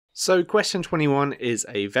So question 21 is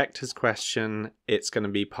a vectors question. It's going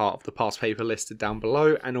to be part of the past paper listed down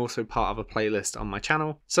below and also part of a playlist on my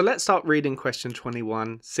channel. So let's start reading question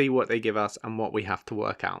 21, see what they give us and what we have to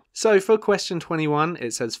work out. So for question 21,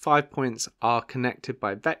 it says 5 points are connected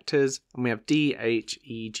by vectors and we have D, H,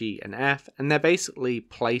 E, G and F, and they're basically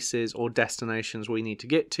places or destinations we need to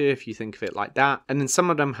get to if you think of it like that. And then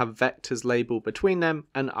some of them have vectors labeled between them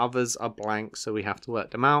and others are blank, so we have to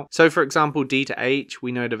work them out. So for example, D to H,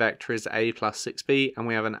 we know the vector is a plus 6b and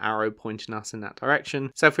we have an arrow pointing us in that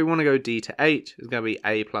direction. So if we want to go D to H, it's going to be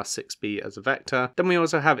a plus 6b as a vector. Then we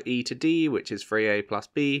also have E to D, which is 3a plus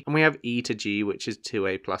b, and we have E to G, which is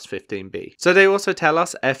 2a plus 15b. So they also tell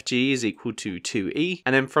us FG is equal to 2e,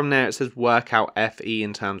 and then from there it says work out FE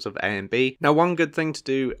in terms of A and B. Now one good thing to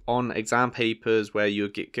do on exam papers where you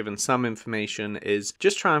get given some information is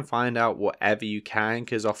just try and find out whatever you can,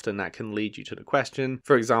 because often that can lead you to the question.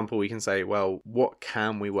 For example, we can say, well, what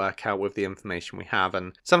can we work out with the information we have?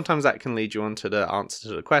 And sometimes that can lead you on to the answer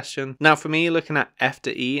to the question. Now for me, looking at F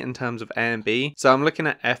to E in terms of A and B, so I'm looking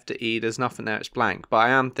at F to E, there's nothing there, it's blank, but I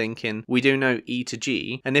am thinking we do know E to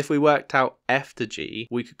G, and if we worked out F to G,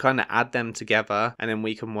 we could kind of add them together and then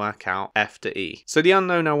we can work out F to E. So the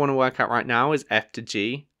unknown I want to work out right now is F to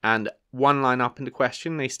G, and one line up in the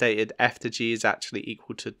question they stated F to G is actually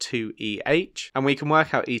equal to 2EH, and we can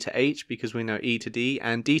work out E to H because we know E to D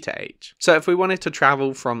and D to H. So if we wanted to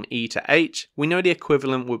travel from E to H, we know the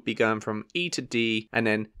equivalent would be going from E to D and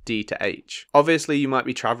then D to H. Obviously you might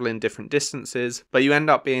be traveling different distances, but you end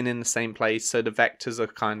up being in the same place, so the vectors are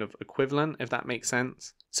kind of equivalent, if that makes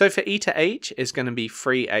sense. So for E to H, it's going to be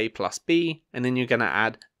 3a plus b, and then you're going to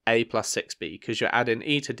add a plus 6b because you're adding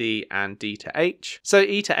E to D and D to H. So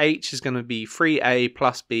E to H is going to be 3a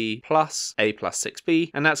plus b plus a plus 6b,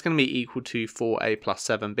 and that's going to be equal to 4a plus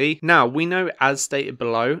 7b. Now we know, as stated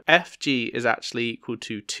below, FG is actually equal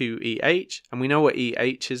to 2EH, and we know what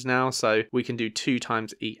EH is now, so we can do 2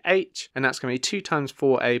 times EH, and that's going to be 2 times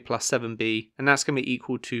 4a plus 7b, and that's going to be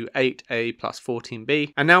equal to 8a plus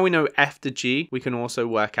 14b. And now we know F to G, we can also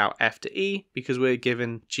work out F to E because we're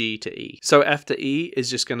given G to E. So F to E is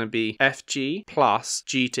just going to be FG plus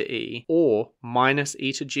G to E or minus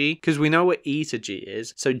E to G, because we know what E to G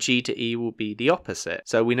is, so G to E will be the opposite.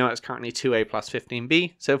 So we know it's currently 2a plus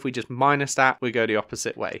 15b, so if we just minus that, we go the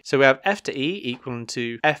opposite way. So we have F to E equal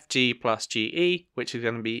to FG plus GE, which is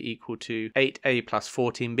going to be equal to 8a plus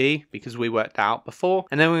 14b because we worked that out before,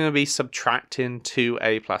 and then we're going to be subtracting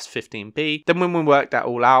 2a plus 15b. Then when we work that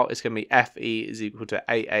all out, it's going to be FE is equal to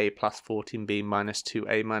 8a plus 14b minus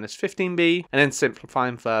 2a minus 15b, and then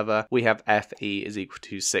simplifying further, we have FE is equal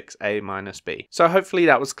to 6a minus b. So hopefully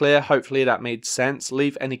that was clear, hopefully that made sense.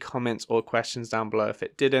 Leave any comments or questions down below if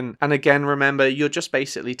it didn't. And again, remember, you're just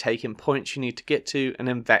basically taking points you need to get to and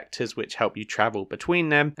then vectors which help you travel between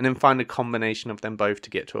them, and then find a combination of them both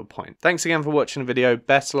to get to a point. Thanks again for watching the video,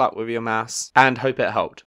 best of luck with your maths, and hope it helped.